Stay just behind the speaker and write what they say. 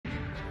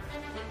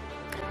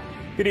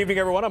Good evening,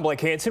 everyone. I'm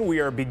Blake Hanson. We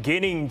are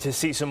beginning to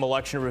see some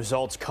election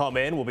results come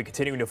in. We'll be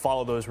continuing to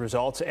follow those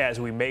results as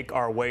we make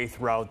our way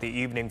throughout the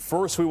evening.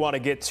 First, we want to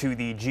get to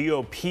the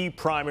GOP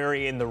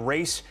primary in the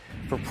race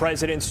for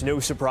president.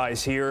 No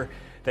surprise here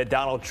that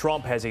Donald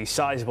Trump has a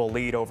sizable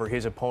lead over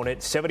his opponent,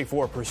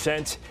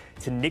 74%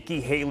 to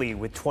Nikki Haley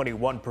with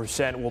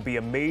 21%. Will be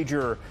a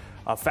major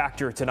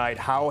factor tonight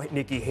how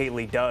Nikki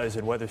Haley does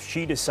and whether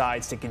she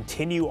decides to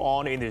continue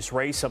on in this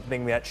race,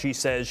 something that she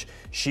says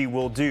she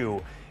will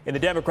do. In the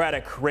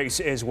Democratic race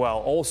as well,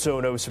 also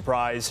no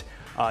surprise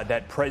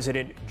that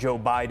President Joe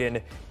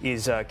Biden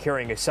is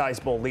carrying a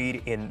sizable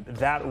lead in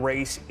that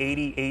race,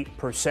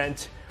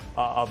 88%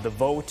 of the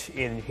vote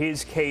in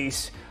his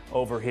case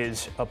over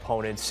his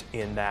opponents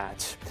in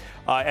that.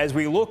 As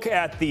we look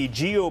at the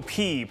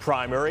GOP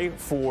primary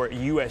for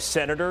U.S.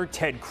 Senator,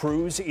 Ted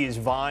Cruz is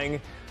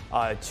vying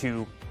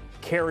to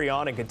carry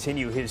on and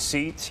continue his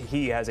seat.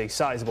 He has a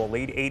sizable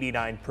lead,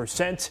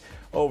 89%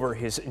 over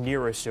his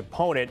nearest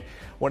opponent.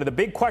 One of the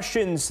big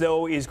questions,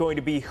 though, is going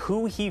to be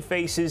who he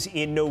faces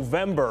in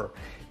November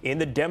in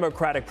the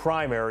Democratic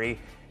primary.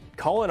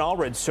 Colin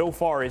Allred so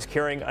far is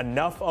carrying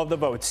enough of the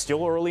votes,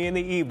 still early in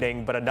the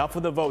evening, but enough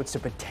of the votes to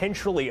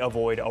potentially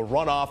avoid a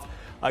runoff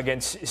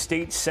against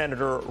State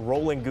Senator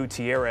Roland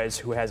Gutierrez,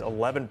 who has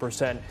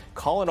 11%.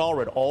 Colin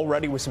Allred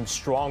already with some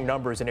strong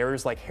numbers in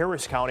areas like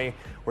Harris County,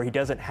 where he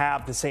doesn't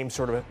have the same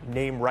sort of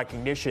name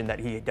recognition that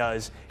he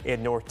does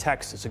in North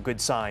Texas. A good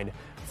sign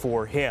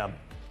for him.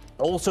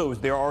 Also,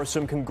 there are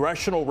some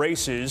congressional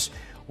races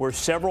where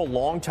several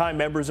longtime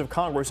members of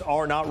Congress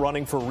are not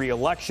running for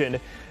re-election.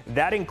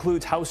 That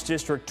includes House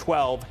District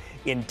 12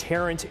 in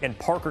Tarrant and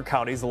Parker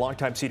counties, the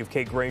longtime seat of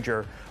Kate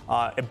Granger.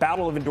 A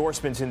battle of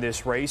endorsements in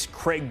this race.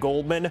 Craig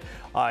Goldman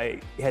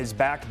is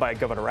backed by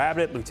Governor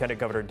Abbott, Lieutenant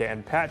Governor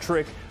Dan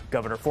Patrick,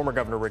 former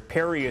Governor Rick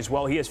Perry as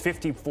well. He has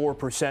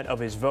 54% of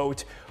his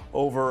vote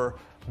over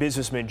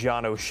businessman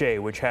John O'Shea,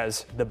 which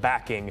has the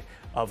backing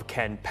of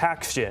Ken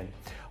Paxton.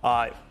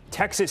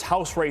 Texas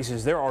House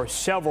races, there are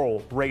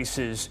several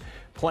races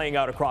playing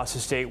out across the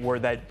state where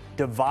that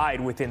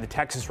divide within the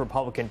Texas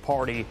Republican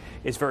Party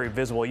is very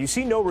visible. You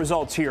see no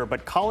results here,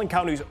 but Collin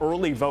County's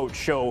early votes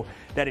show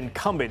that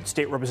incumbent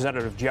State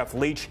Representative Jeff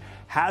Leach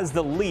has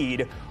the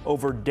lead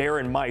over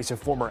Darren Mice, a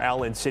former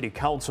Allen City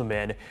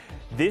Councilman.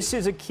 This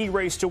is a key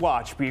race to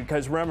watch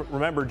because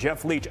remember,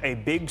 Jeff Leach, a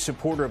big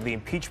supporter of the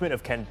impeachment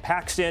of Ken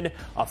Paxton,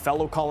 a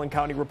fellow Collin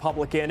County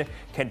Republican.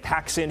 Ken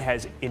Paxton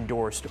has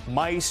endorsed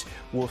Mice.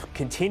 We'll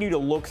continue to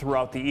look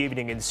throughout the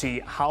evening and see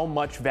how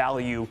much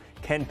value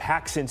Ken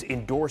Paxton's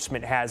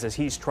endorsement has as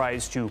he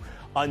tries to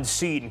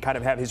unseat and kind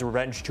of have his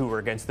revenge tour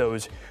against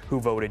those who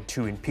voted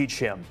to impeach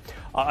him.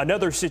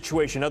 Another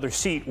situation, another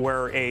seat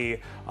where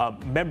a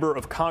member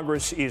of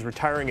Congress is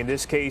retiring, in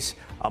this case,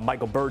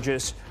 Michael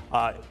Burgess.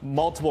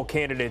 Multiple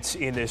candidates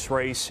in this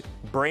race.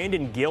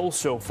 Brandon Gill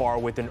so far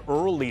with an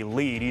early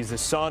lead. He's the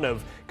son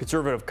of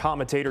conservative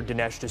commentator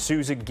Dinesh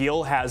D'Souza.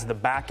 Gill has the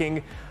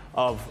backing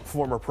of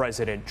former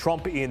President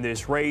Trump in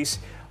this race.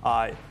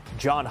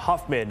 John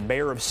Huffman,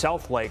 mayor of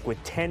Southlake,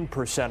 with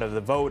 10% of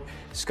the vote.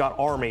 Scott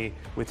Army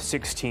with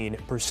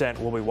 16%.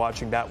 We'll be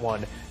watching that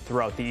one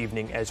throughout the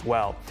evening as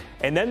well.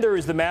 And then there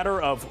is the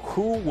matter of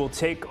who will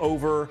take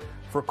over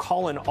for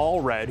Colin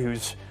Allred,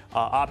 who's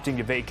opting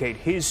to vacate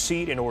his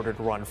seat in order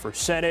to run for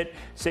Senate.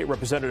 State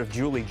Representative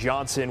Julie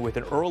Johnson with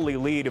an early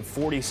lead of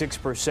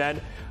 46%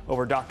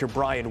 over Dr.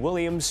 Brian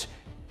Williams.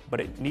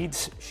 But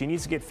she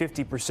needs to get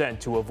 50%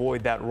 to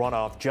avoid that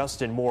runoff.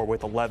 Justin Moore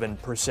with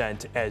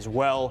 11% as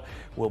well.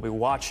 We'll be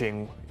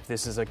watching if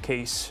this is a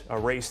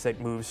race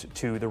that moves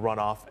to the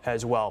runoff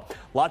as well.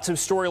 Lots of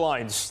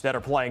storylines that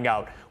are playing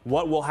out.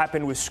 What will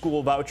happen with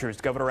school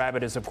vouchers? Governor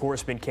Abbott has, of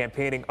course, been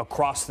campaigning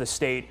across the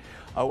state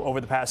over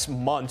the past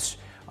months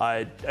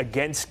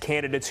against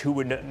candidates who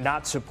would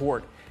not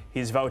support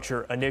his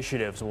voucher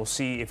initiatives. We'll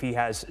see if he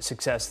has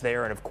success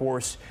there. And of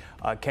course,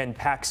 Ken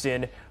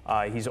Paxton,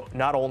 he's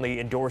not only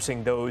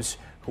endorsing those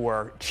who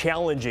are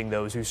challenging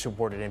those who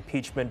supported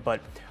impeachment, but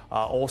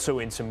also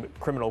in some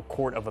criminal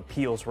court of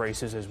appeals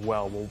races as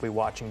well. We'll be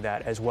watching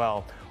that as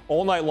well.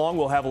 All night long,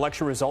 we'll have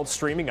election results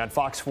streaming on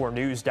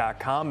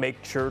fox4news.com.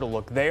 Make sure to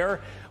look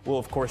there. We'll,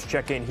 of course,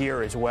 check in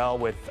here as well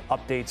with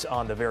updates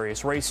on the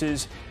various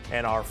races.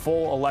 And our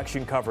full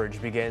election coverage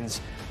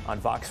begins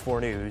on Fox 4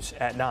 News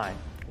at 9.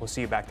 We'll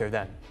see you back there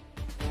then.